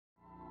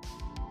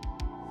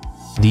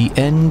The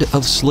End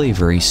of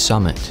Slavery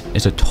Summit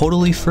is a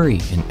totally free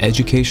and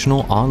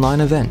educational online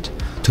event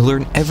to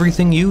learn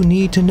everything you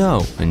need to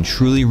know in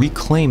truly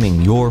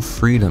reclaiming your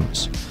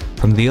freedoms.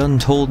 From the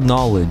untold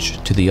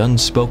knowledge to the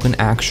unspoken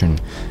action,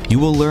 you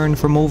will learn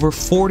from over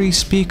 40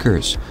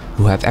 speakers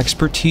who have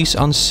expertise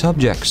on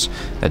subjects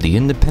that the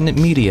independent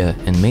media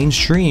and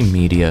mainstream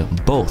media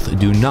both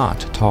do not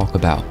talk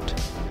about.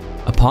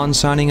 Upon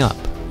signing up,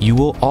 you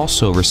will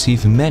also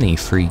receive many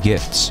free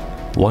gifts,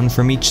 one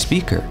from each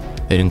speaker.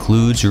 It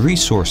includes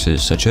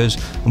resources such as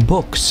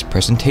books,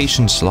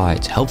 presentation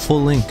slides,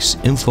 helpful links,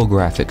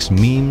 infographics,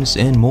 memes,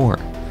 and more.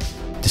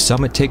 The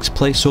summit takes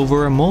place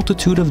over a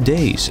multitude of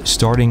days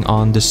starting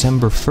on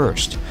December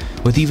 1st,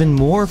 with even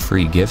more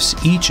free gifts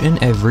each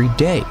and every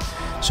day.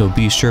 So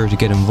be sure to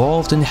get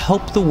involved and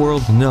help the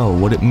world know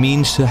what it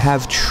means to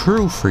have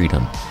true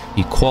freedom,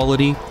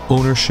 equality,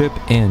 ownership,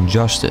 and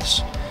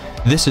justice.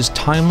 This is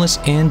timeless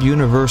and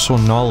universal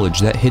knowledge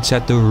that hits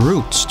at the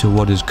roots to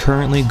what is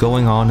currently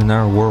going on in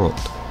our world.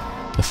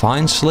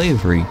 Define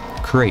slavery,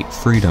 create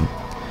freedom.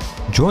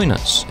 Join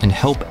us and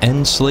help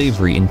end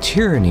slavery and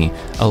tyranny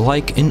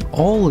alike in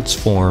all its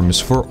forms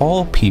for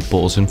all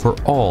peoples and for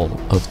all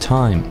of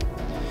time.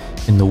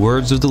 In the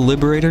words of the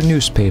Liberator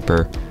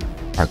newspaper,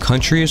 our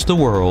country is the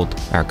world,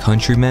 our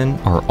countrymen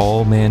are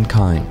all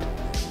mankind.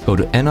 Go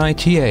to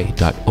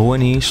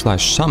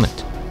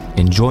nita.one/summit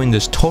and join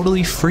this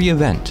totally free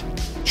event.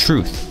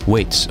 Truth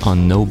waits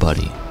on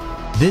nobody.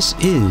 This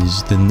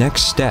is the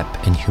next step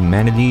in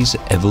humanity's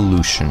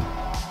evolution.